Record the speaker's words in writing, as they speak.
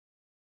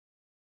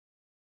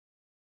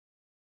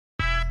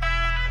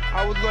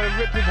I was gonna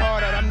rip his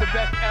heart out. I'm the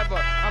best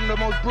ever. I'm the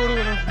most brutal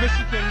and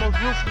Michigan,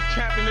 most ruthless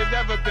champion there's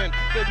ever been.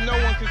 There's no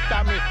one can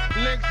stop me.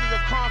 Lynx is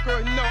a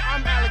conqueror. No, I'm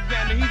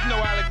Alexander. He's no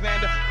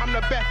Alexander. I'm the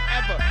best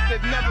ever.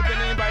 There's never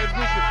been anybody as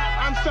ruthless.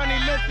 I'm Sonny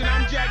Liston.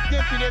 I'm Jack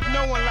Dempsey. There's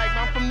no one like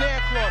me. I'm from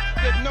Nairclaw.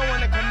 There's no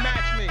one that can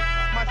match me.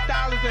 My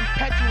style is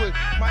impetuous.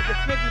 My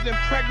defense is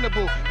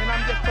impregnable. And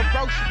I'm just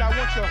ferocious. I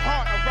want your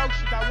heart.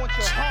 Ferocious. I want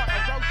your heart.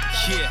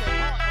 Ferocious.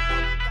 Yeah.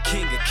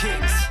 King of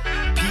Kings,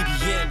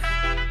 PBN,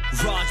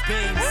 Raj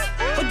Baines.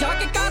 ਉਹ ਜਾ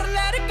ਕੇ ਕਰ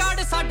ਲੈ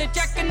record ਸਾਡੇ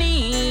check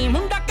ਨੀ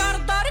ਮੁੰਡਾ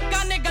ਕਰਦਾ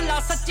ਰਕਾਨੇ ਗੱਲਾਂ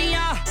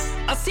ਸੱਚੀਆਂ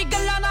ਅਸੀਂ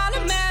ਗੱਲਾਂ ਨਾਲ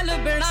ਮੈਲ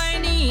ਬਣਾਏ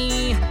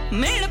ਨੀ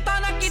ਮਿਹਨਤਾਂ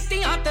ਨਾ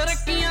ਕੀਤੀਆਂ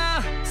ਤਰੱਕੀਆਂ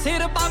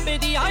ਸਿਰ ਬਾਬੇ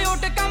ਦੀ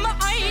ਆਇਓਟ ਕੰਮ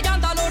ਆਈ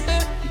ਜਾਂਦਾ ਲੋਟ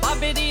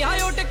ਬਾਬੇ ਦੀ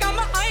ਆਇਓਟ ਕੰਮ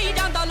ਆਈ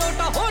ਜਾਂਦਾ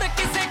ਲੋਟ ਹੋਰ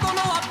ਕਿਸੇ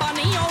ਕੋਲੋਂ ਆਪਾਂ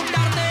ਨਹੀਂ ਆਉ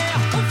ਡਰਦੇ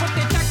ਉਹ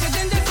ਫੱਟੇ ਚੱਕ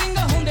ਦਿੰਦੇ ਸਿੰਘ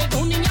ਹੁੰਦੇ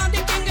ਦੁਨੀਆ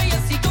ਦੇ ਕਿੰਗ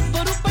ਅਸੀਂ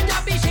ਗੱਭਰੂ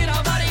ਪੰਜਾਬੀ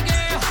ਸ਼ੇਰਾਂ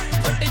ਵਰਗੇ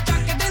ਫੱਟੇ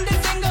ਚੱਕ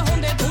ਦਿੰਦੇ ਸਿੰਘ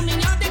ਹੁੰਦੇ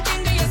ਦੁਨੀਆ ਦੇ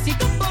ਕਿੰਗ ਅਸੀਂ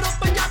ਗੱਭਰੂ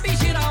ਪੰਜਾਬੀ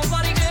ਸ਼ੇਰਾਂ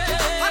ਵਰਗੇ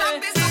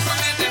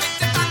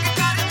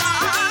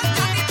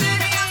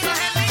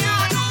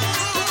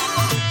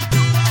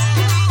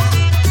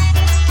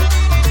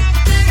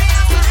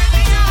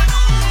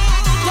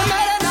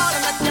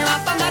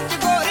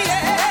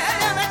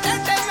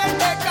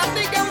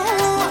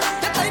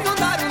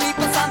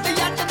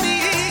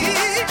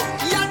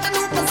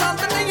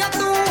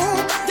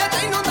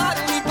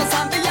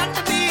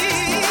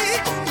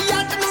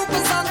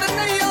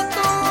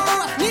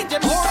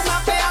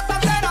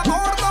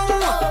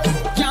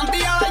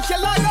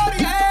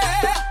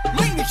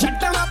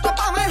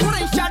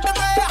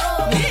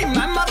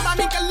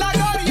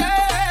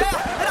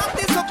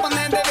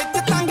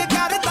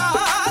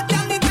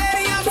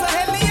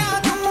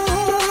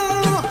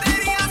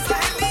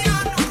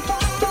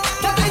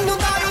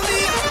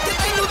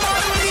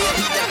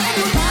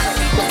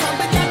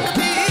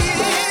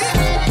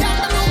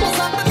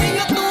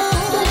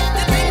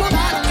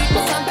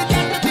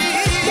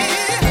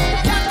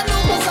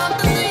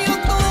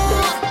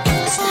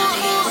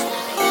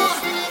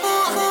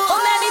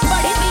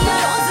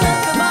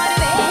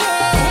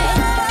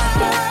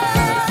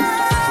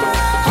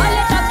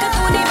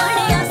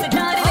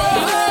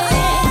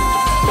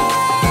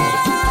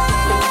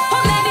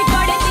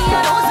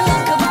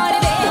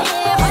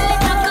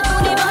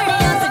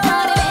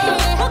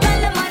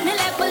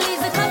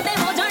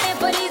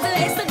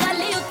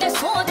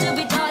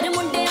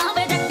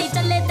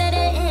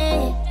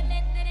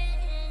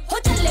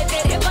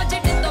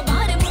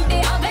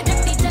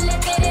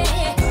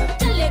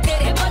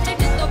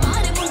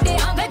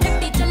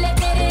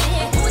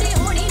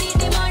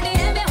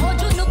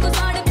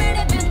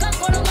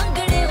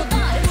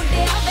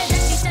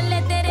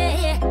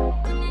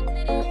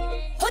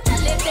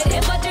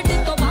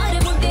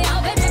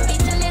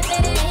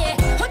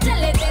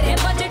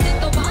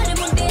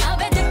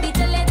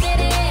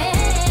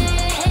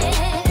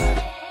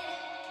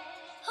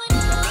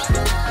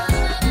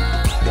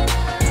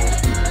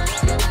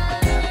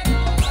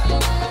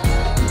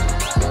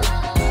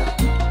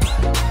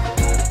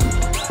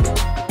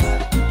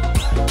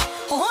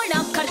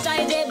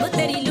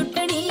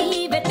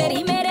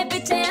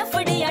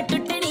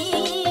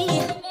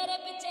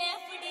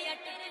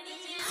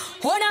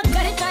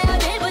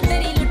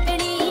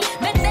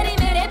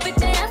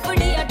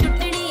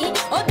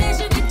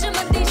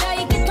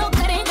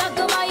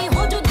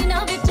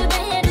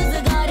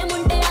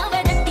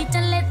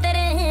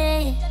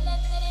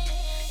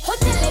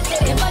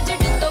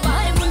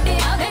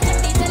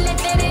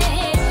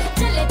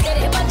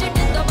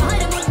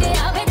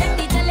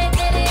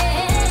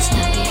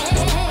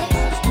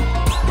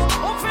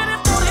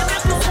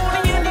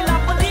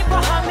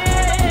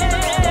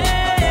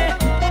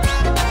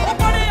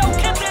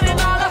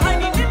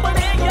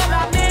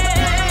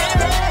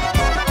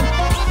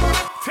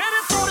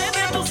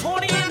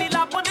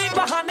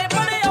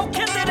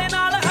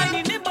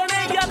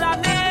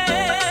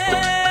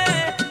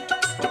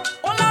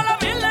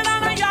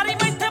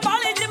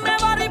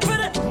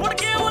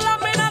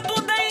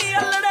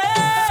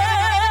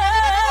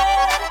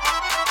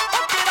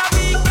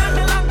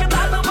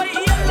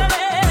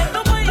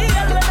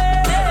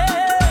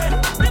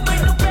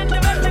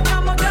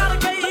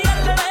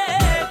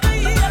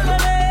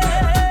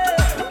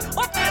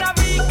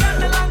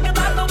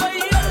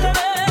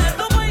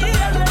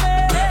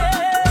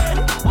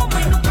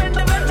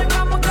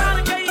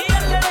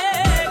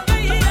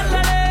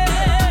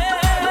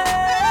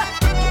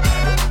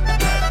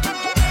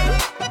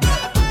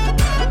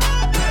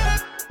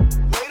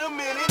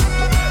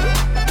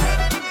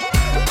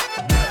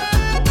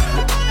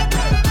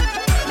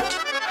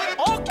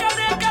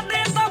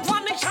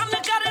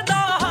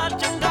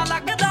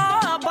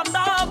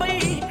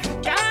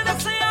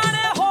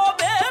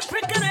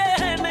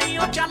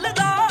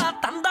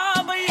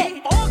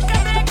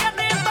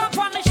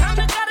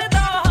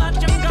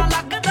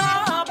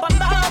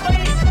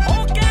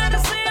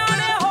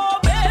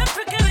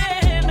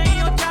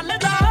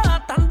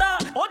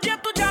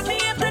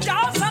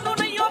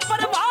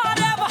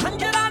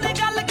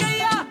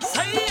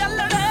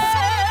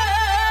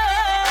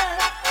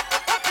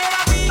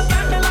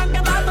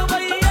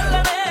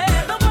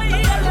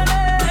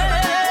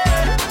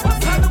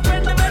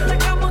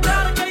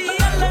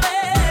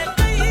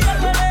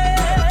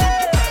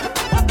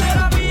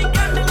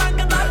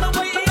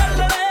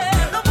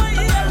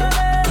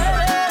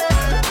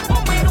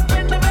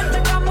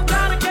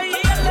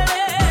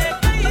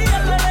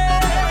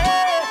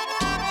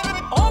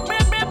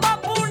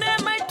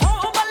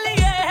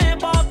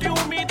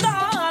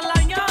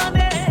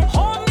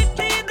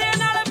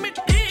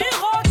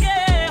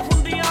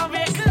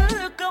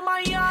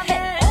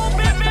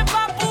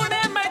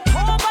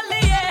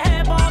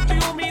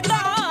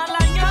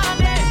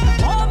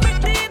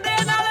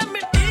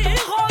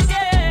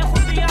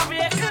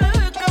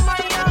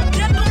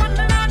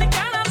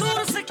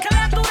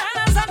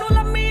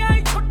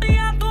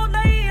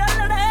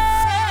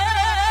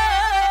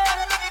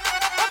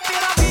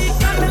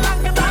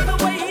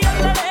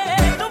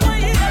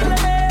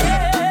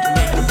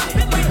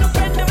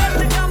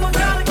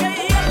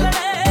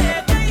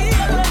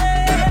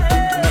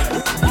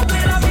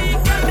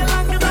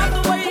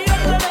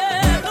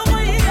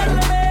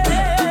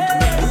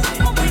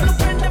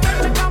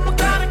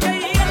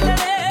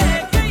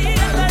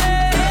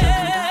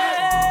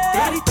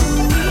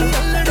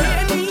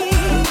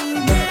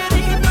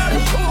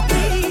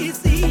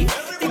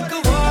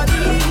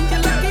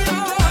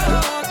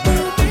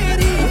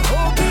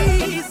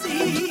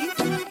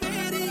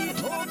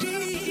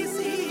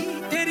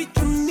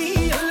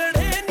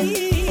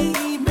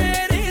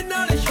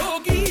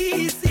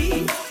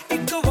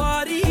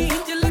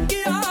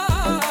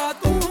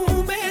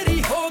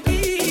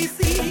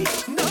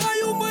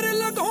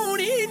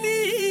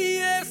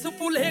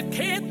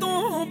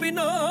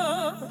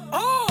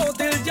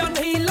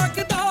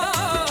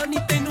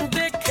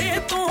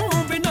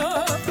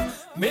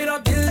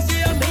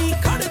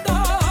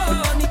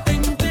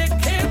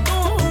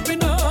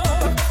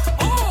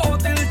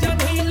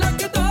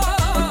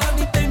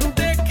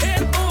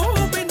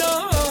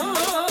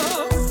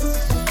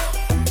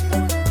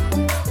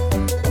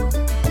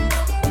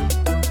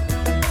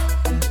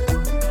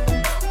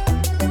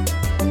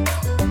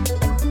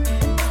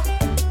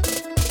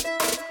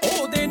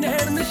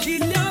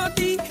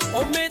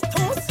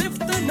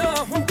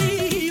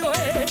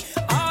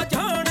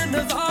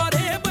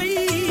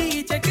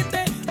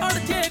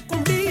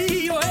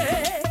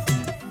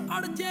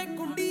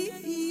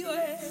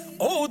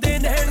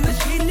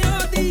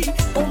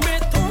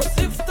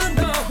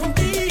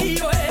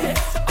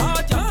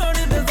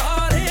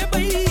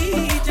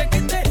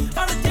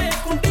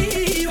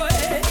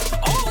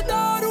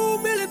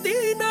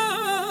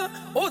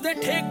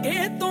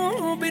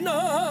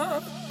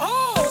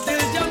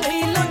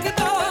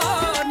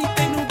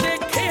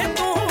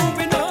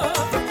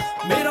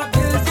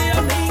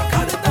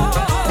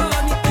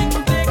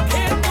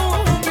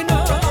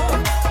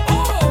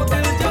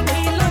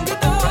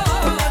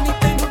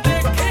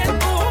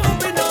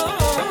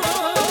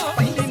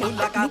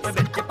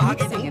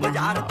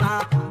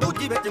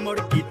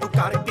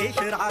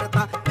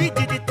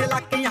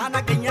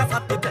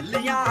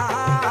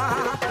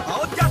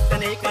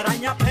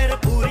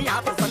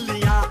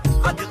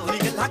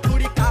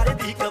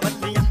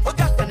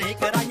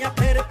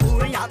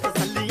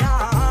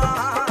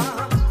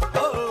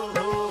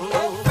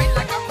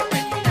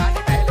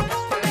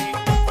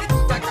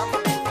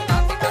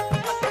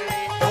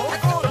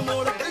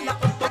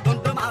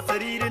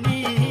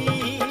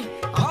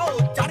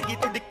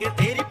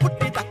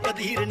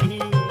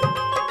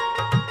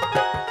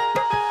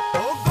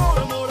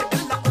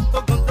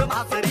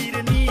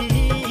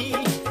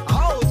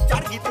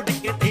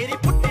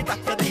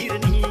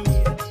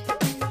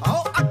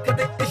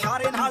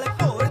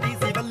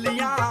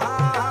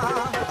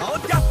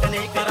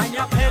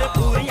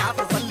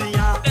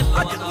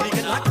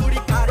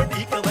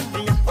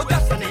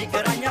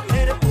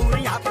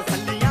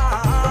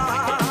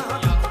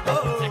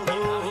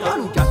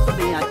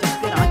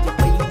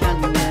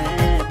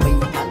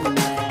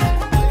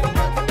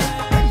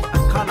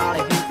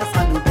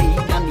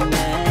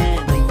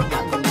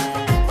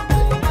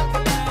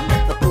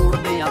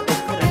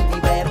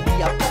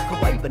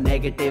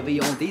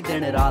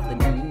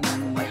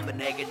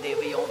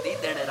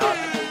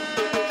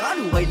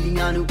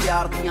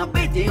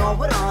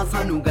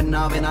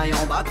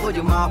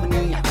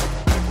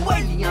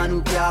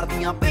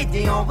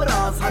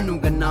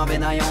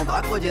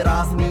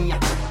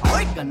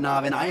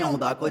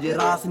ਕੁਝ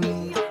ਰਾਸ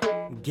ਨਹੀਂ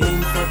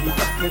ਗੇਮ ਸਾਡੀ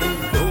ਪਕੜੀ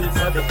ਢੋਲ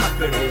ਸਾਡੇ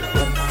ਪਕੜੇ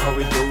how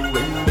we doing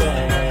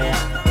that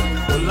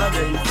ਬੋਲਾ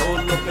ਦੇ ਸੋ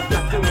ਲੋਕ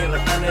ਚੱਕ ਮੇ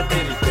ਰੱਖਣੇ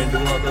ਤੇਰੀ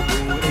ਪਿੰਡੂਆਂ ਤੋਂ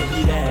ਦੂਰ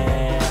ਹੀ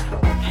ਰਹਿ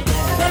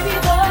Baby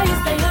boy, you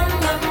stay on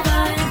my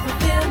mind,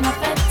 fulfill my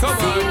fantasy. Come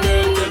on,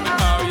 girl, tell me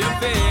how you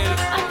feel.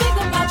 I think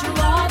about you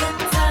all the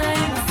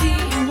time, I see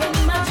you in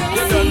my dreams.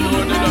 You don't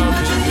know the love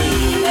is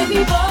real.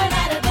 Baby boy,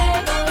 not a day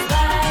goes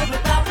by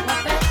without my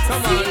fantasy.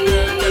 Come on,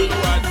 girl, tell me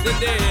what's the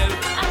deal.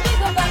 I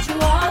think about you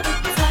all the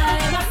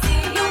time, I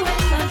see you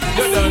in my dreams.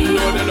 You don't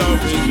know the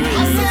love is real.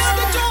 ਅਸੇ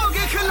ਦੇ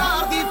ਜੋਗੇ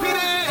ਖਿਲਾਰਦੀ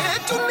ਫਿਰੇ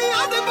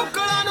ਚੁੰਨੀਆਂ ਦੇ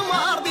ਬੁੱਕਲਾਂ ਨੂੰ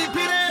ਮਾਰਦੀ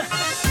ਫਿਰੇ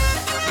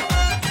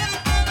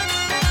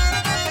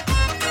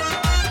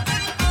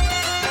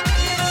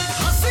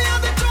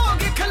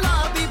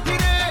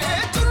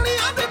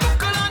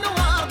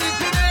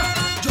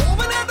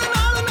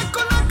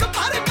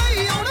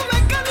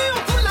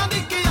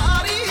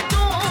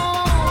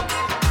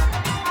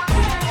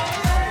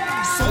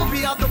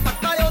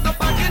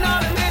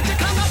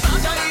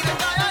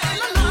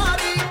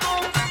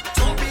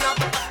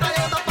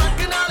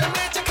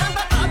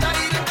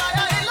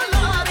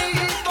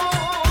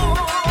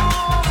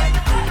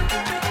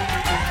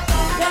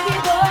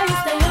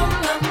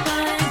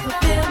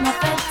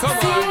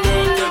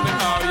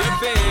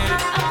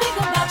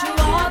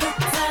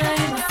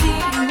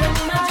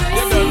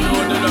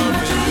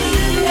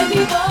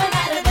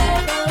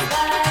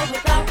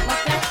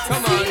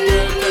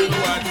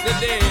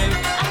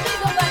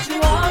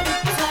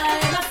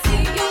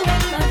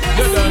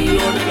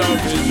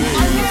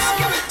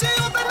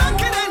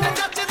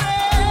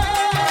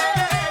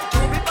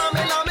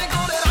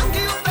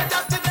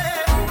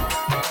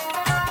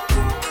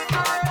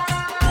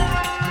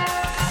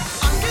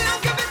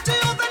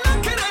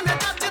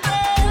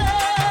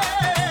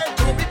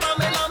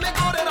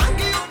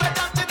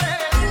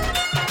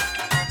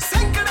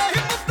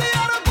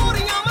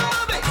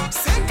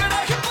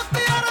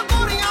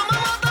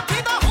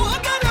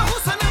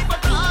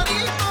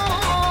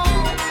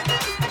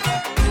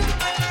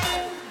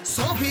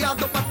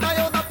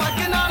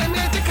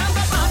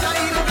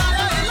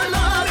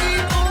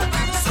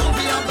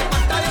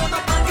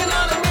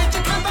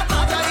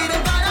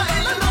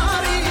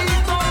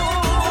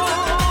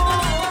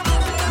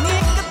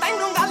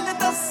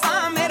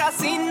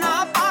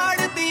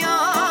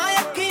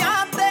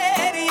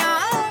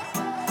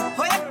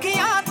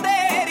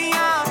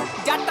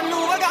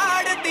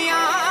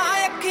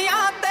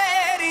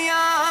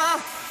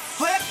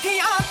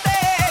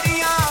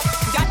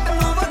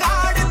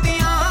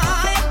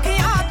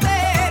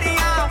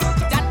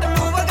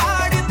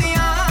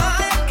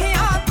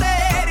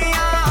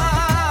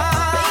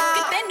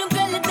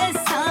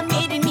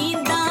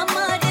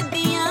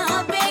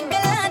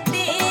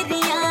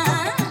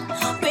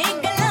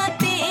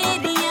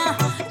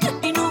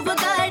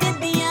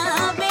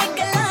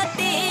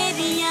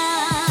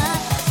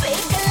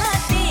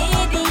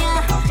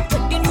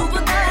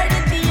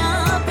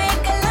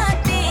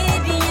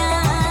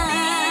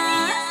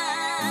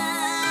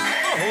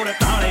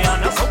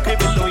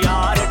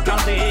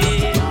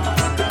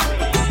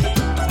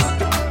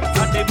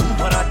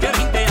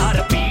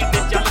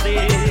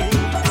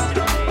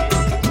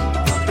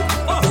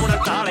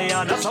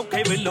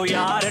ਔਖੇ ਵੇਲੋ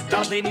ਯਾਰ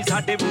ਟਲਦੇ ਨੀ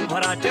ਸਾਡੇ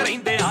ਬੂਫਰਾਂ ਚ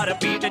ਰਹਿੰਦੇ ਆ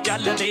ਰਿਪੀਟ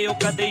ਚੱਲਦੇ ਉਹ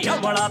ਕਦੇ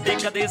ਅਮਲਾ ਤੇ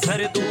ਕਦੇ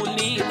ਸਰਦੂਲ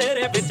ਨੀ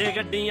ਤੇਰੇ ਵਿੱਚ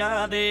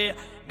ਗੱਡੀਆਂ ਦੇ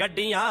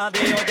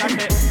ਉਹ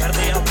ਜੱਟ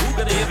ਫਿਰਦੇ ਆ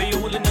ਫੂਕਦੇ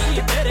ਵਿਊਲ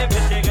ਨੀ ਤੇਰੇ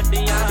ਵਿੱਚ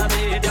ਗੱਡੀਆਂ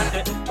ਦੇ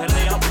ਜੱਟ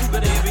ਫਿਰਦੇ ਆ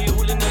ਫੂਕਦੇ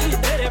ਵਿਊਲ ਨੀ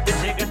ਤੇਰੇ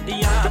ਵਿੱਚ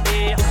ਗੱਡੀਆਂ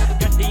ਦੇ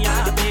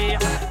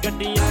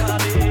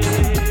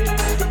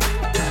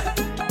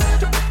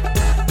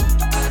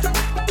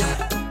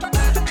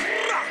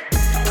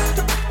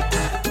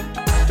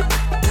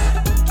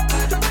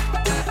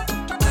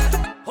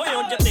ਹੋਏ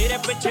ਉਂਝ ਤੇਰੇ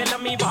ਪਿੱਛੇ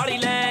ਲੰਮੀ ਵਾਲੀ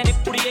ਲੈਣ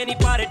ਕੁੜੀਏ ਨੀ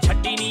ਪਰ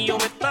ਛੱਡੀ ਨੀ ਉਹ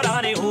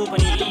ਮਿੱਤਰਾਂ ਨੇ ਹੋ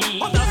ਬਣੀ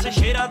ਉਹ ਦੱਸ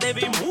ਸ਼ੇਰਾਂ ਦੇ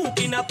ਵੀ ਮੂੰਹ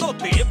ਕਿਨਾ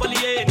ਧੋਤੇ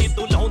ਬਲੀਏ ਨੀ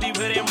ਤੂੰ ਲਾਉਂਦੀ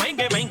ਫਿਰੇ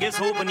ਮਹਿੰਗੇ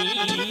ਸੋਪਨੀ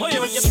ਹੋਏ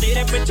ਉਂਝ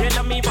ਤੇਰੇ ਪਿੱਛੇ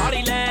ਲੰਮੀ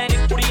ਵਾਲੀ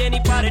ਲੈਣ ਕੁੜੀਏ ਨੀ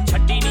ਪਰ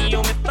ਛੱਡੀ ਨੀ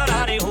ਉਹ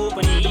ਮਿੱਤਰਾਂ ਨੇ ਹੋ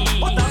ਬਣੀ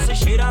ਉਹ ਦੱਸ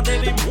ਸ਼ੇਰਾਂ ਦੇ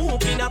ਵੀ ਮੂੰਹ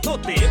ਕਿਨਾ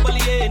ਧੋਤੇ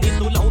ਬਲੀਏ ਨੀ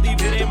ਤੂੰ ਲਾਉਂਦੀ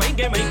ਫਿਰੇ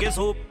ਮਹਿੰਗੇ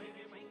ਸੋਪ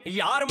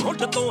ਯਾਰ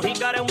ਮੁੱਢ ਤੋਂ ਹੀ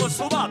ਗਰਮ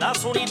ਸੁਭਾਅ ਦਾ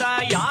ਸੁਣੀਦਾ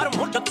ਯਾਰ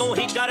ਮੁੱਢ ਤੋਂ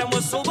ਹੀ ਗਰਮ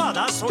ਸੁਭਾਅ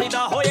ਦਾ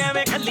ਸੁਣੀਦਾ ਹੋਏ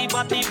ਐਵੇਂ ਖੱਲੀ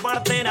ਬਾਤੀ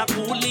ਬਣਦੇ ਨਾ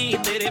ਕੂਲੀ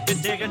ਤੇਰੇ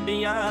ਪਿੱਛੇ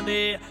ਗੱਡੀਆਂ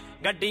ਦੇ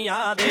ਉਹ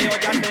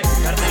ਜੱਟ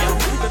ਫਿਰਦੇ ਆ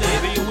ਫੂਕਦੇ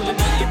ਵਿਊਲ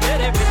ਨੀ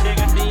ਤੇਰੇ ਪਿੱਛੇ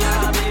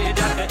ਗੱਡੀਆਂ ਦੇ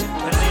ਜੱਟ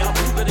ਫਿਰਦੇ ਆ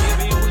ਫੂਕਦੇ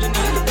ਵਿਊਲ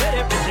ਨੀ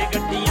ਤੇਰੇ ਪਿੱਛੇ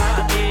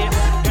ਗੱਡੀਆਂ ਦੇ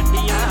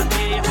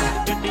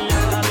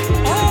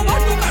ਉਹ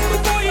ਵਾਟੂ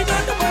ਘੱਟ ਕੋਈ ਨਾ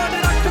ਡਿਮਾਂਡ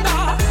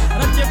ਰੱਖਦਾ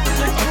ਰੱਜੇ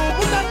ਪੁੱਜੇ ਕਿਉਂ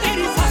ਬੁੱਢਾ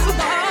ਤੇਰੀ ਸੱਸ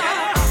ਦਾ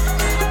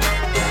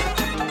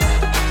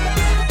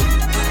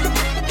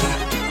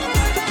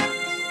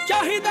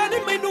ਚਾਹੀਦਾ ਨੀ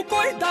ਮੈਨੂੰ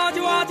ਕੋਈ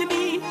ਦਾਜਵਾਜ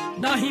ਨੀ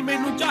ਨਾ ਹੀ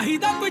ਮੈਨੂੰ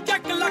ਚਾਹੀਦਾ ਕੋਈ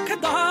ਚੱਕ ਲੱਖ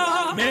ਦਾ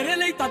ਮੇਰੇ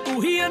ਲਈ ਤਾਂ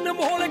ਤੂੰ ਹੀ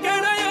ਅਨਮੋਲ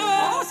ਗਹਿਣਾ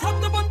ਆ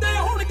ਸੱਤ ਬੰਦੇ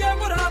ਹੋਣਗੇ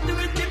ਮੁਰਾਦ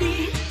ਵਿੱਚ ਨੀ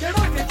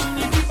ਜਿਹੜਾ ਕਿ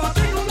ਚੁੰਨੀ ਦੀ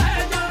ਬਾਬੇ ਨੂੰ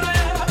ਲੈ ਜਾਣਾ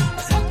ਆ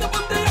ਸੱਤ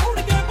ਬੰਦੇ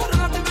ਹੋਣਗੇ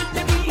ਮੁਰਾਦ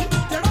ਵਿੱਚ ਨੀ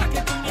ਜਿਹੜਾ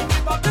ਕਿ ਚੁੰਨੀ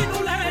ਦੀ ਬਾਬੇ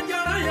ਨੂੰ ਲੈ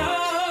ਜਾਣਾ ਆ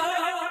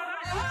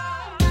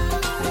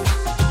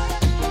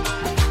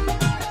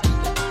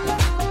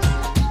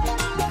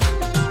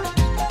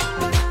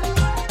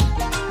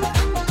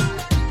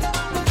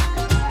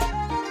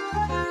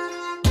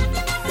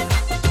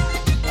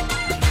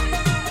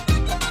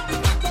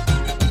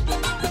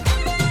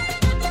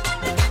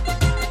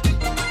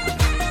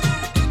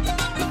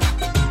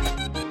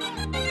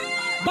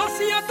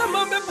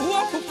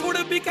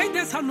ਵੀ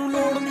ਕਹਿੰਦੇ ਸਾਨੂੰ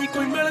ਲੋੜ ਨਹੀਂ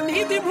ਕੋਈ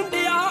ਮਿਲਣੀ ਦੀ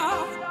ਮੁੰਡਿਆ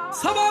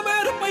ਸਵਾ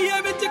ਮੈਂ ਰੁਪਈਏ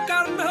ਵਿੱਚ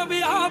ਕਰਨਾ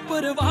ਵਿਆਹ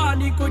ਪਰਵਾਹ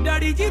ਨਹੀਂ ਕੋਈ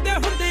ਡੈਡੀ ਜੀ ਦੇ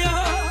ਹੁੰਦਿਆ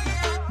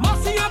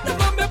ਮਾਸੀਆਂ ਤੇ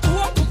ਮਾਮੇ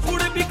ਭੂਆ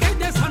ਫੁੱਫੜ ਵੀ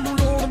ਕਹਿੰਦੇ ਸਾਨੂੰ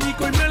ਲੋੜ ਨਹੀਂ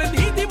ਕੋਈ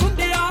ਮਿਲਣੀ ਦੀ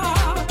ਮੁੰਡਿਆ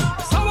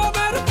ਸਵਾ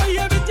ਮੈਂ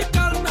ਰੁਪਈਏ ਵਿੱਚ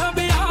ਕਰਨਾ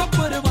ਵਿਆਹ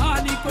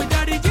ਪਰਵਾਹ ਨਹੀਂ ਕੋਈ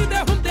ਡੈਡੀ ਜੀ ਦੇ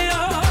ਹੁੰਦਿਆ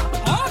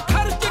ਆ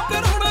ਖਰਚ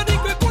ਕਰਾਉਣਾ ਨਹੀਂ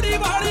ਕੋਈ ਕੁੜੀ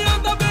ਵਾਲਿਆਂ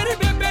ਦਾ ਮੇਰੀ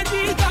ਬੇਬੇ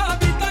ਜੀ ਦਾ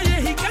ਵੀ ਤਾਂ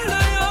ਇਹੀ ਕਹਿਣਾ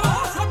ਆ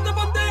ਸੱਤ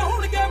ਬੰਦੇ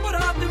ਹੋਣਗੇ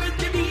ਮੁਰਾਦ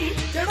ਵਿੱਚ ਨਹੀਂ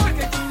ਜਿਹੜਾ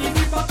ਕਿ ਚੁੰਨੀ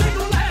ਦੀ ਬਾਬੇ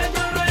ਨੂੰ ਲੈ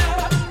ਜਾਣਾ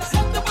ਆ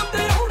ਸੱਤ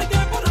ਬੰਦੇ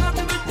ਹੋਣਗੇ ਮੁਰਾਦ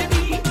ਵਿੱਚ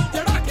ਨਹੀਂ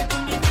ਜਿਹੜਾ ਕਿ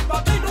ਚੁੰਨੀ ਦੀ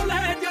ਬਾਬੇ ਨੂੰ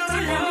ਲੈ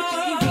ਜਾਣਾ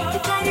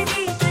ਆ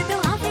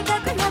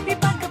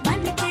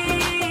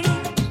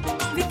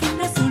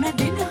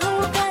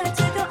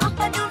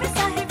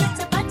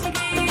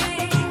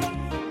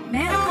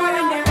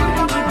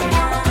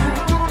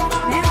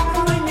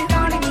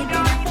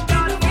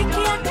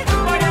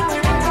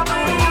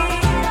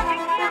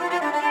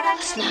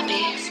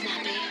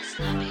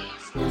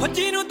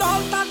ਜਿਹਨੂੰ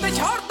ਦੌਲਤਾਂ ਤੇ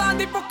ਸ਼ੌਹਰਤਾਂ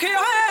ਦੀ ਭੁੱਖ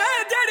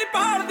ਓਏ ਜਿਹੜੀ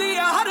ਭਾਲਦੀ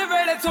ਆ ਹਰ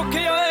ਵੇਲੇ ਸੁੱਖ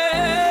ਓਏ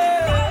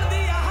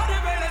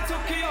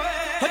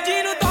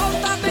ਜਿਹਨੂੰ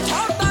ਦੌਲਤਾਂ ਤੇ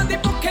ਸ਼ੌਹਰਤਾਂ ਦੀ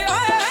ਭੁੱਖ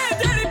ਓਏ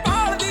ਜਿਹੜੀ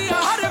ਭਾਲਦੀ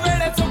ਆ ਹਰ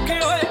ਵੇਲੇ ਸੁੱਖ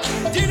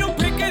ਓਏ ਜਿਹਨੂੰ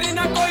ਫਿਕਰ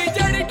ਨਾ ਕੋਈ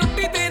ਜਿਹੜੀ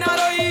ਟੁੱਟੀ ਤੇ ਨਾ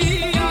ਰੋਈ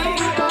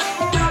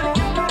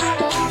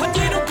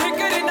ਜਿਹਨੂੰ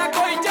ਫਿਕਰ ਨਾ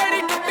ਕੋਈ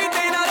ਜਿਹੜੀ ਟੁੱਟੀ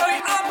ਤੇ ਨਾ ਰੋਈ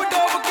ਆਪ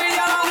ਡੋਬ ਕੇ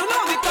ਯਾਰਾਂ ਨੂੰ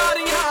ਲਾਉਂਦੀ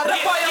ਤਾਰੀਆਂ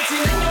ਰੱਬਾ ਅਸੀਂ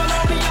ਨਹੀਂ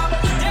ਲਾਉਣੀਆਂ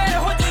ਜੇ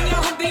ਇਹੋ ਜਿਹੀਆਂ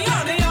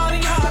ਹੁੰਦੀਆਂ ਨੇ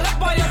ਯਾਰੀਆਂ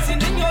ਰੱਬਾ ਅਸੀਂ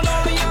ਨਹੀਂ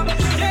ਲਾਉਣੀਆਂ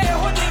ਜੇ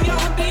ਇਹੋ ਜਿਹੀਆਂ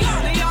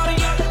ਹੁੰਦੀਆਂ ਨੇ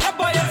ਯਾਰੀਆਂ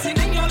ਰੱਬਾ ਅਸੀਂ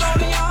ਨਹੀਂ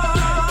ਲਾਉਣੀਆਂ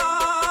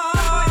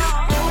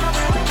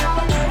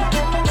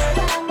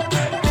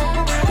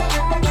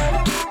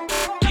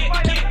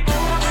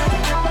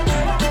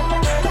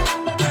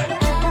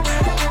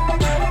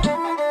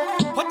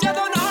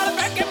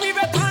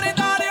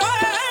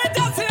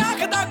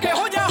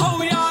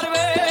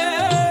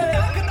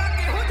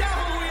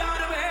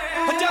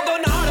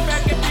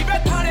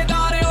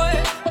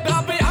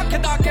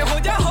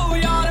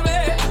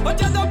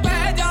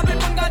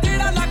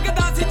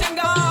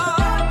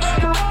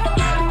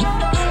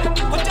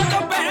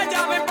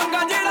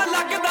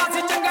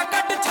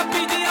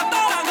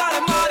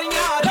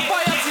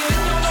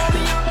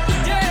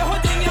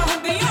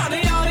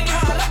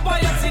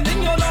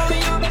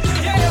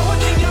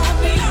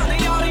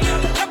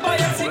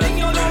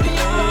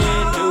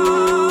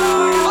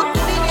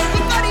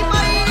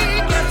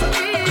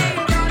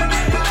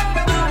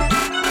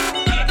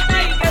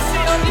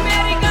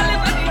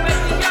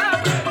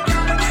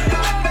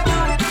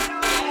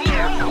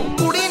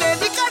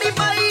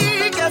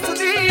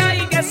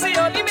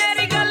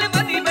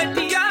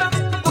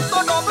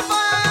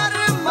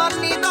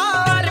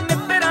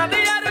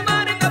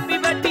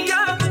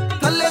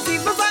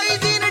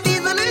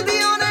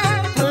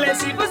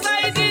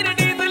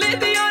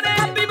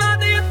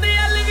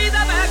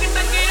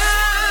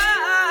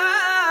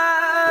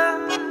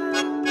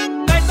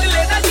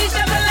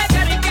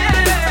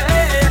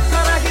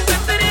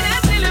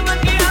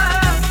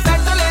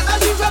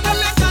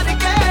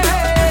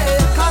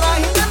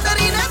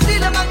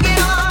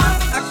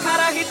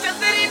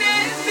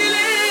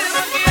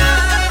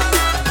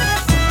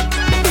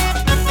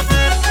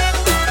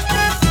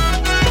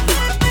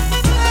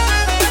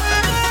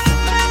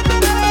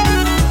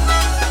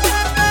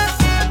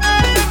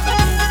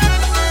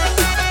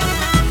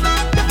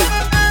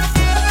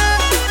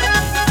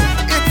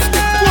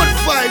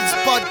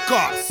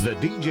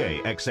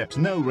DJ accepts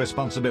no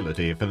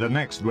responsibility for the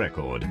next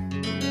record.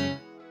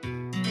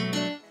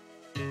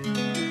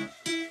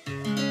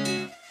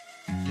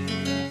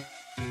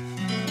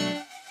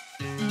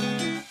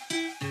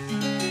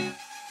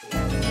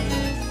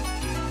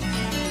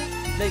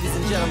 Ladies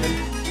and gentlemen,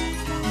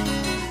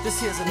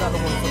 this here's another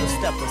one for the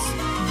steppers.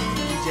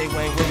 DJ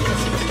Wayne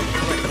Williams,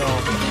 record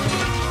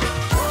on.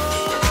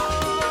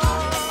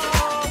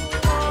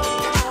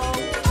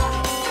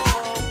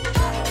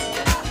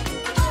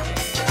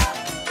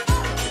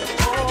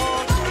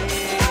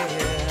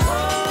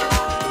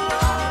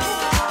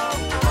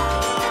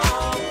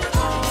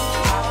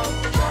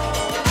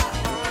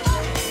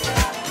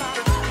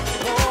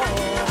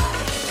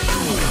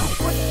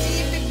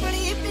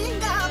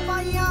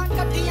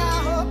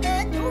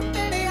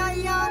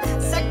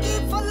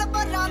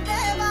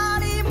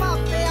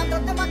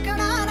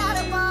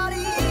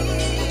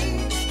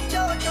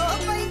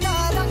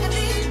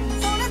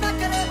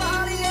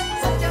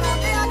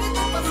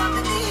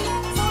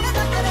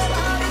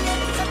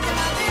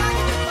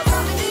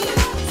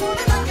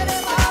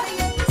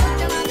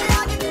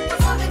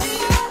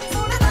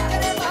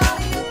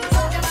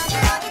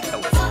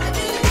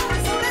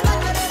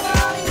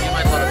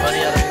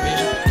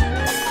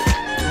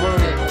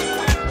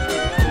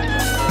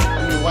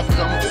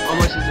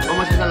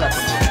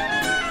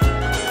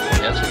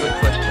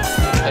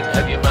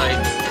 Have you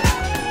made,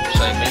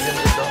 say, millions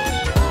of dollars?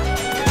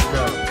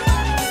 No.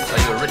 Are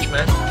you a rich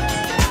man?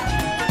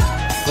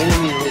 What do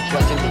you mean rich?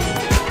 What do you mean?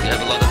 You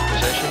have a lot of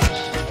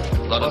possessions?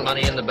 A lot of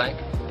money in the bank?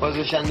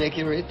 Position make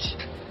you rich?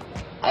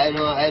 I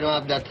don't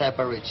have that type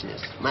of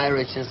richness. My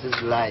richness is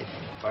life.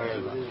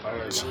 Forever.